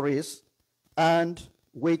 care for it, and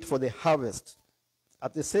wait for the harvest.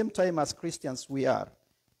 At the same time, as Christians, we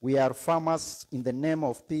are farmers in the name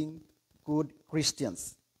of being good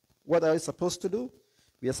Christians. What are we supposed to do?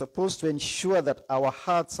 We are supposed to ensure that our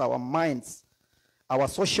hearts, our minds, our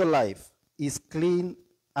social life is clean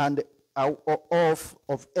and off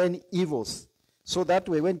of any evils. So that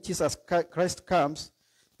way, when Jesus Christ comes,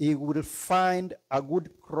 he will find a good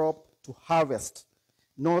crop to harvest,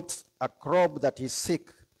 not a crop that is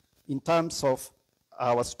sick in terms of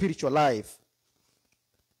our spiritual life.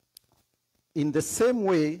 In the same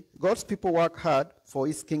way, God's people work hard for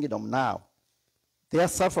his kingdom now. Their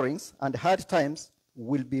sufferings and hard times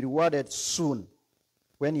will be rewarded soon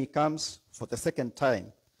when he comes for the second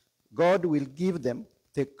time. God will give them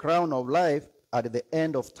the crown of life at the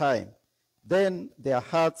end of time. Then their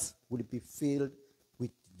hearts will be filled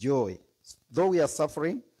with joy. Though we are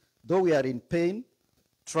suffering, though we are in pain,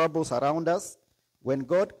 troubles around us, when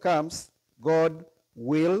God comes, God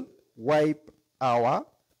will wipe our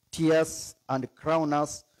tears and crown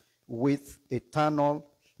us with eternal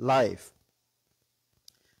life.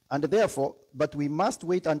 And therefore, but we must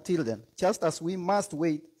wait until then. Just as we must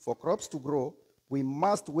wait for crops to grow, we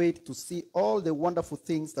must wait to see all the wonderful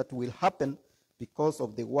things that will happen because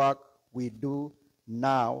of the work we do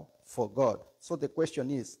now for God. So the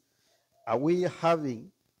question is, are we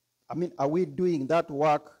doing that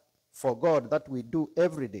work for God that we do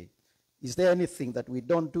every day? Is there anything that we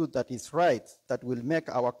don't do that is right, that will make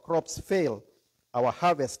our crops fail, our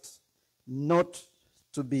harvest not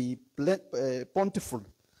to be plentiful?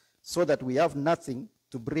 so that we have nothing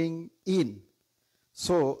to bring in.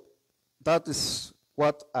 So that is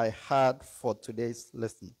what I had for today's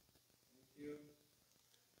lesson. Thank you.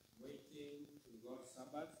 Waiting to God's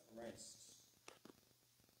Sabbath rest.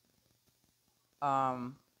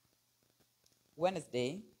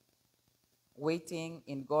 Wednesday, waiting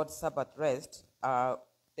in God's Sabbath rest.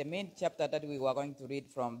 The main chapter that we were going to read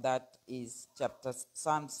from that is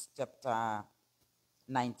Psalms chapter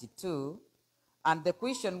 92. And the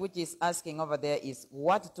question which is asking over there is,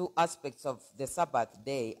 what two aspects of the Sabbath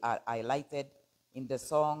day are highlighted in the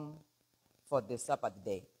song for the Sabbath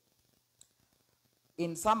day?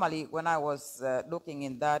 In summary, when I was looking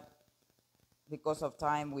in that, because of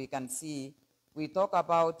time, we can see, we talk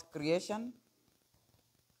about creation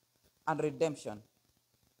and redemption.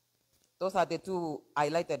 Those are the two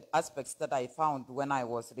highlighted aspects that I found when I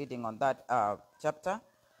was reading on that chapter.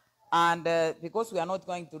 And because we are not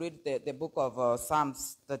going to read the book of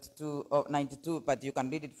Psalms 92, but you can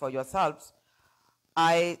read it for yourselves,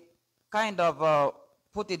 I kind of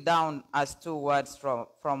put it down as two words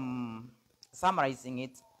from summarizing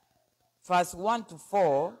it. Verse 1 to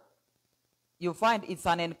 4, you find it's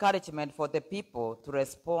an encouragement for the people to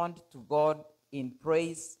respond to God in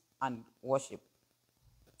praise and worship.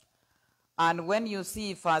 And when you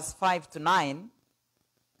see verse 5 to 9,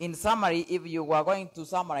 in summary, if you were going to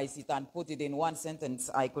summarize it and put it in one sentence,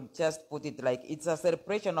 I could just put it like it's a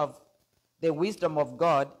celebration of the wisdom of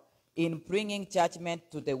God in bringing judgment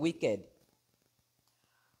to the wicked.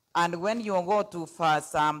 And when you go to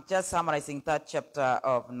verse, just summarizing that chapter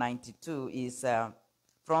of 92 is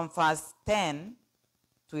from verse 10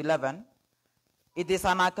 to 11, it is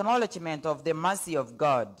an acknowledgement of the mercy of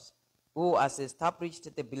God who has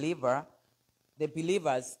established the believers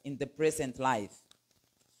in the present life.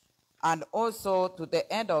 And also to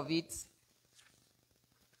the end of it,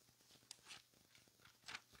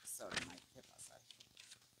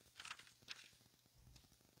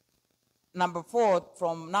 number 4,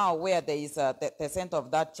 from now where there is the center of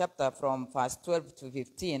that chapter from verse 12 to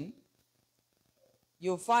 15,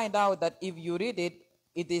 you find out that if you read it,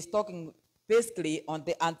 it is talking basically on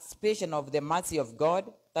the anticipation of the mercy of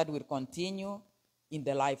God that will continue in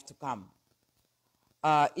the life to come.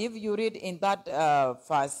 If you read in that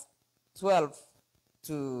verse 12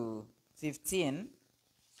 to 15,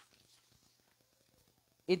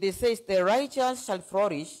 it says, the righteous shall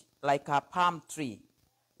flourish like a palm tree.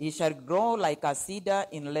 He shall grow like a cedar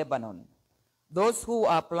in Lebanon. Those who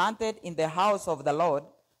are planted in the house of the Lord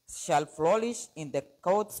shall flourish in the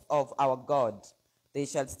courts of our God. They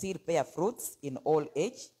shall still bear fruits in old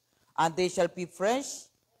age, and they shall be fresh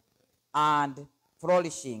and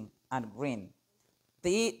flourishing and green.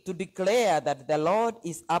 To declare that the Lord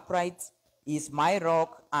is upright, is my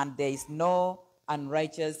rock, and there is no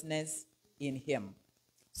unrighteousness in him.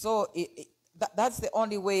 So that's the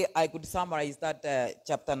only way I could summarize that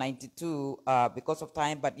chapter 92 because of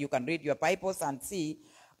time, but you can read your Bibles and see.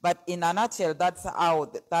 But in a nutshell, that's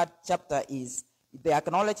how that chapter is. The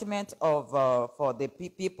acknowledgement of for the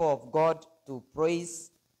people of God to praise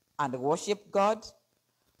and worship God,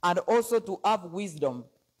 and also to have wisdom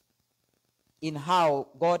in how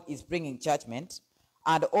God is bringing judgment,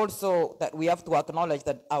 and also that we have to acknowledge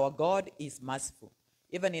that our God is merciful.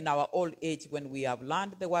 Even in our old age, when we have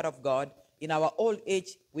learned the word of God, in our old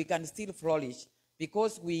age, we can still flourish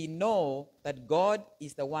because we know that God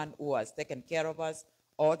is the one who has taken care of us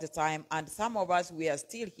all the time. And some of us, we are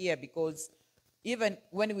still here because even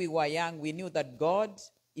when we were young, we knew that God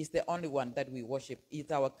is the only one that we worship.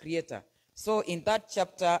 He's our creator. So in that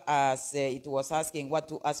chapter, as it was asking what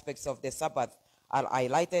two aspects of the Sabbath are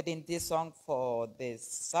highlighted in this song for the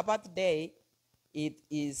Sabbath day, it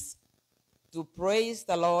is to praise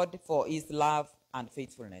the Lord for his love and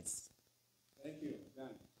faithfulness. Thank you. Done.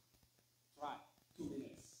 Try. 2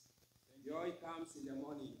 minutes. Joy comes in the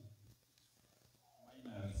morning.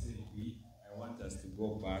 I want us to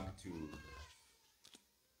go back to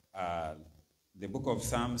the book of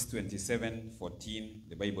Psalms 27:14.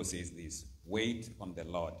 The Bible says this: wait on the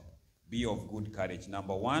Lord. Be of good courage.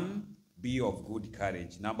 Number 1, be of good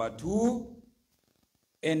courage. Number 2,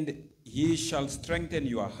 and he shall strengthen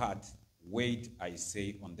your heart. Wait, I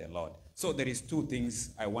say, on the Lord. So there is 2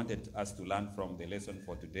 things I wanted us to learn from the lesson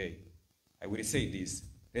for today. I will say this: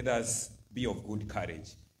 let us be of good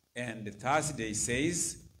courage. And the Thursday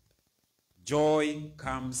says, joy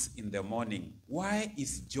comes in the morning. Why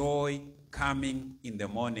is joy coming in the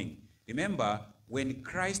morning? Remember, when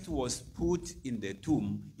Christ was put in the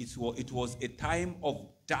tomb, it was a time of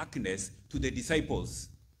darkness to the disciples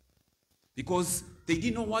because they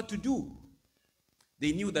didn't know what to do.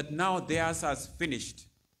 They knew that now theirs has finished.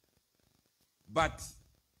 But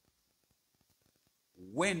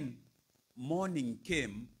when morning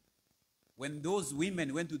came, when those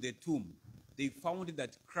women went to the tomb, they found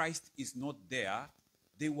that Christ is not there.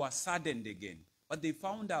 They were saddened again. But they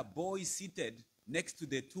found a boy seated next to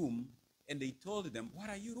the tomb, and they told them, "What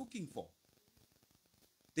are you looking for?"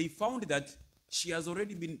 They found that he has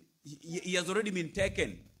already been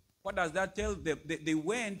taken. What does that tell them? They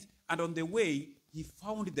went, and on the way, he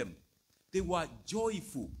found them. They were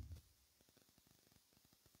joyful.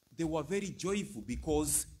 They were very joyful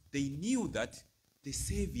because they knew that the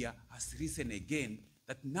Savior has risen again,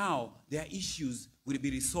 that now their issues will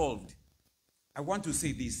be resolved. I want to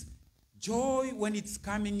say this. Joy, when it's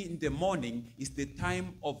coming in the morning, is the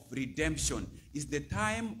time of redemption. Is the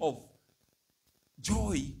time of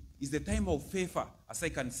joy, is the time of favor, as I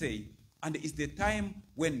can say. And it's the time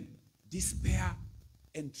when despair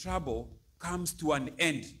and trouble comes to an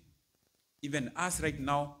end. Even us right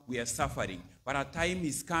now, we are suffering. But a time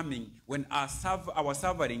is coming when our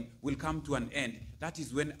suffering will come to an end. That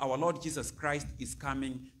is when our Lord Jesus Christ is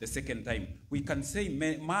coming the second time. We can say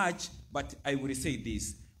much, but I will say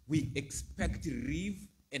this. We expect relief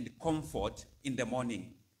and comfort in the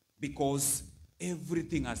morning because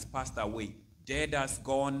everything has passed away. Death has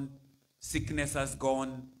gone, sickness has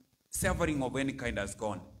gone, suffering of any kind has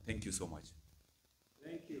gone. Thank you so much.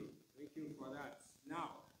 Thank you. Thank you for that.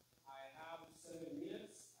 Now, I have 7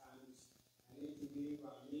 minutes, and I need to give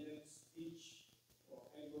a minute each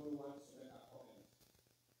for anyone who wants to make a comment.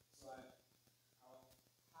 So, our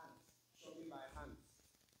hands, show me by hands.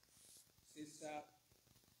 Sister,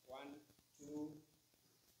 1, 2,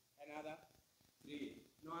 another, 3.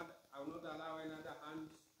 No, I will not allow another hand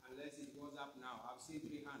unless it goes up now. I've seen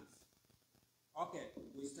 3 hands. Okay,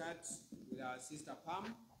 we start with our sister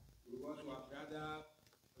Pam. We go to our brother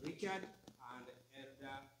Richard and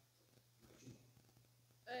Elder Machida.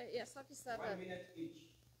 Yes, happy Sabbath. 1 minute each.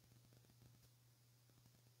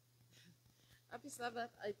 Happy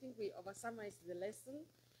Sabbath. I think we oversummarized the lesson.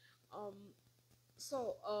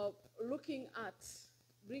 Looking at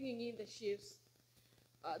bringing in the sheaves,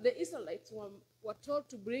 the Israelites were told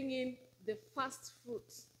to bring in the first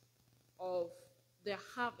fruits of their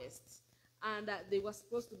harvest, and they were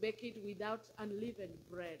supposed to bake it without unleavened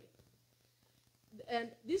bread.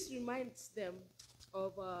 And this reminds them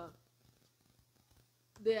of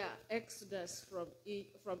their exodus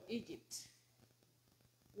from Egypt.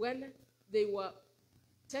 When they were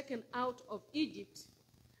taken out of Egypt,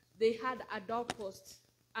 they had a doorpost,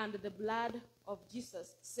 and the blood of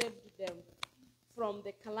Jesus saved them from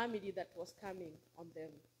the calamity that was coming on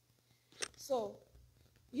them. So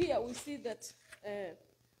here we see that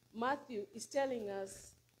Matthew is telling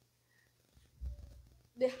us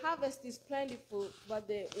the harvest is plentiful, but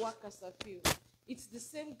the workers are few. It's the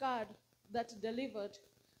same God that delivered,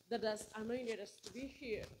 that has anointed us to be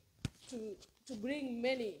here, to bring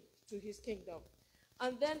many to his kingdom.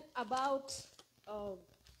 And then about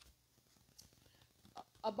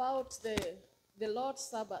the Lord's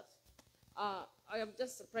Sabbath, I am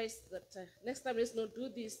just surprised that next time let's not do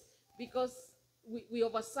this, because we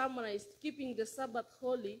over-summarized keeping the Sabbath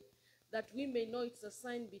holy, that we may know it's a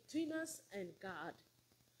sign between us and God.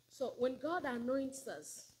 So when God anoints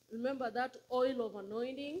us, remember that oil of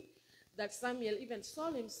anointing that Samuel, even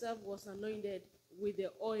Saul himself, was anointed with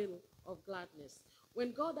the oil of gladness.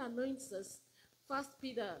 When God anoints us, 1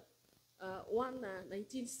 Peter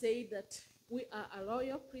 1:19 says that we are a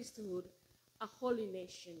royal priesthood, a holy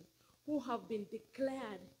nation, who have been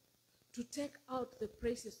declared to take out the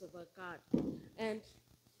praises of our God.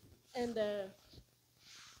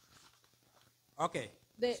 Okay.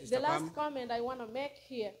 The last comment I want to make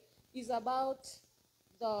here is about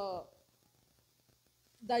the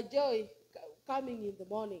joy coming in the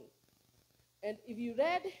morning. And if you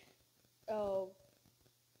read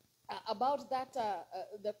about that,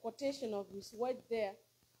 the quotation of Miss White there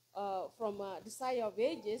from Desire of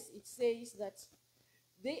Ages, it says that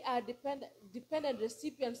they are dependent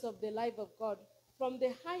recipients of the life of God. From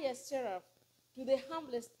the highest seraph to the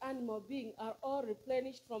humblest animal being are all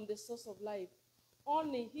replenished from the source of life.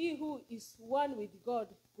 Only he who is one with God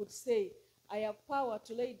could say, I have power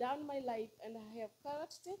to lay down my life, and I have power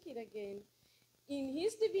to take it again. In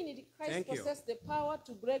his divinity, Christ possessed the power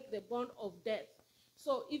to break the bond of death.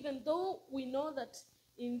 So even though we know that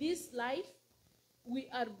in this life we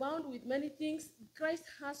are bound with many things, Christ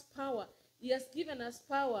has power. He has given us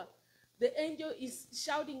power. The angel is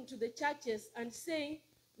shouting to the churches and saying,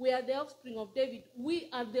 we are the offspring of David. We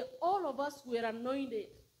are all of us were anointed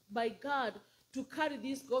by God to carry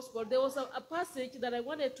this gospel. There was a passage that I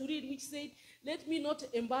wanted to read which said, let me not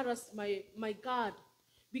embarrass my God.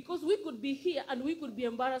 Because we could be here and we could be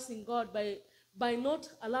embarrassing God by not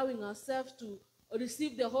allowing ourselves to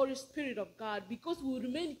receive the Holy Spirit of God, because we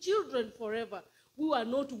remain children forever. We are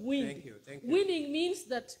not weaned. Thank you. Weaning means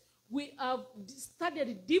that we have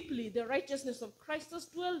studied deeply the righteousness of Christ has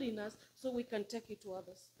dwelled in us, so we can take it to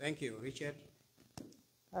others. Thank you. Richard?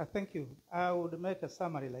 Thank you. I would make a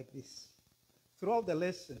summary like this. Throughout the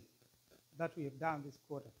lesson that we have done this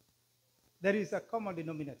quarter, there is a common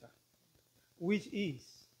denominator, which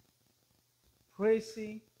is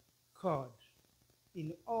praising God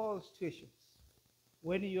in all situations.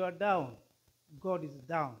 When you are down, God is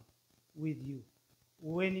down with you.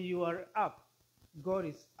 When you are up, God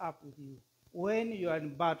is up with you. When you are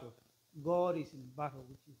in battle, God is in battle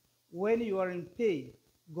with you. When you are in pain,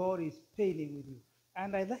 God is paining with you.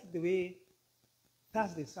 And I like the way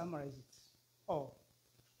Thursday summarizes it all.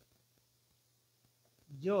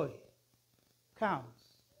 Joy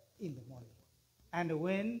comes in the morning. And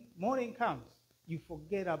when morning comes, you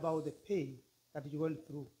forget about the pain that you went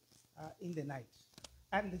through in the night.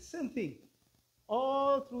 And the same thing,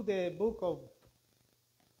 all through the book of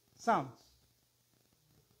Psalms,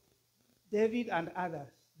 David and others,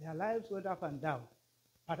 their lives went up and down.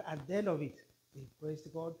 But at the end of it, they praised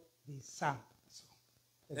God, they sang. So,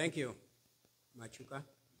 Thank you. Machuka?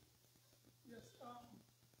 Yes,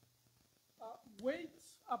 wait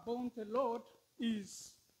upon the Lord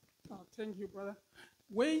is, thank you, brother.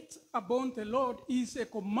 Wait upon the Lord is a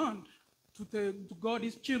command to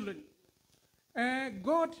God's children.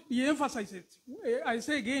 God, he emphasizes it. I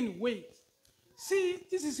say again, wait. See,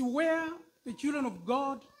 this is where the children of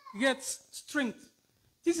God gets strength.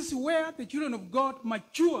 This is where the children of God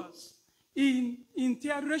matures in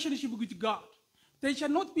their relationship with God. They shall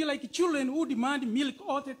not be like children who demand milk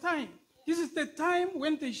all the time. This is the time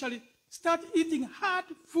when they shall start eating hard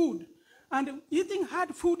food. And eating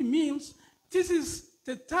hard food means this is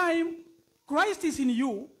the time Christ is in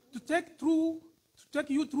you to take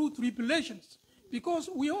you through tribulations. Because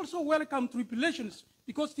we also welcome tribulations,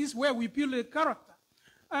 because this is where we build a character.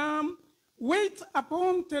 Wait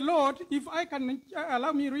upon the Lord. If I can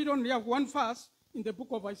allow me read only one verse in the book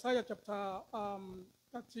of Isaiah, chapter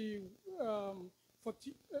 40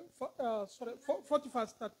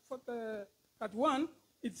 verse 1,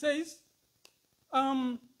 it says,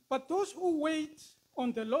 but those who wait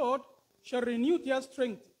on the Lord shall renew their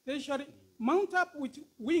strength. They shall mount up with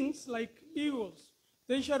wings like eagles.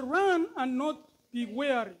 They shall run and not be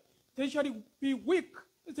weary. They shall be weak.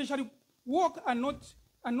 They shall walk and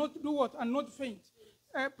not do what? And not faint.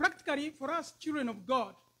 Practically, for us, children of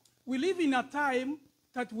God, we live in a time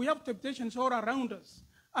that we have temptations all around us.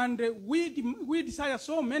 And we desire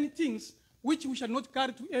so many things which we shall not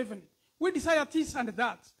carry to heaven. We desire this and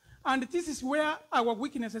that. And this is where our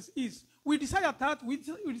weaknesses is. We desire that. We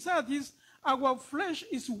desire this. Our flesh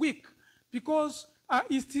is weak because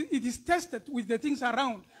it is tested with the things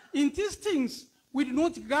around. In these things, we do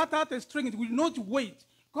not gather the strength. We do not wait.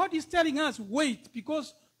 God is telling us, wait,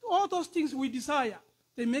 because all those things we desire,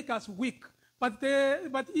 they make us weak. But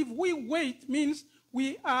if we wait, means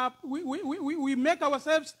we make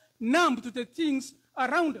ourselves numb to the things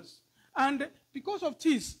around us. And because of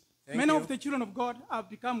this, many of the children of God have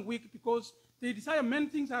become weak because they desire many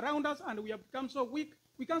things around us, and we have become so weak,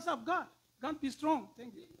 we can't serve God. We can't be strong.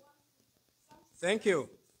 Thank you. Thank you.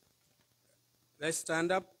 Let's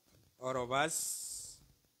stand up, all of us.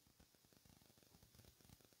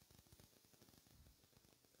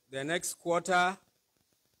 The next quarter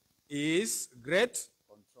is great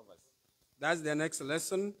controversy. That's the next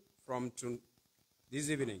lesson from this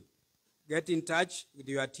evening. Get in touch with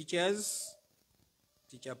your teachers.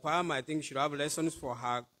 Teacher Pam, I think, should have lessons for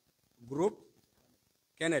her group.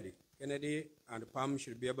 Kennedy and Pam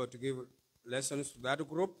should be able to give lessons to that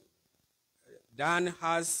group. Dan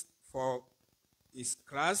has for his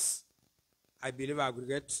class. I believe I will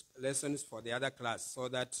get lessons for the other class so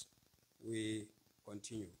that we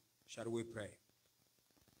continue. Shall we pray?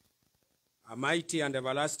 Almighty and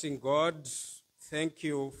everlasting God, thank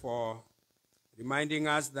you for reminding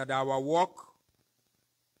us that our walk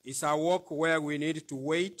is a walk where we need to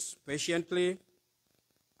wait patiently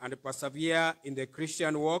and persevere in the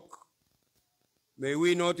Christian walk. May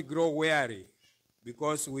we not grow weary,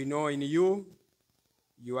 because we know in you,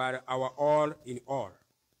 you are our all in all.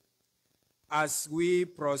 As we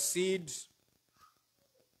proceed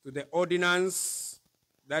to the ordinance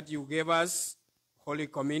that you gave us, Holy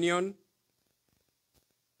Communion,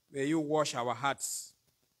 may you wash our hearts.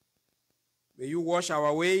 May you wash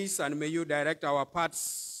our ways, and may you direct our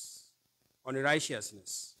paths on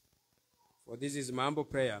righteousness. For this is my humble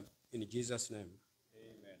prayer in Jesus' name.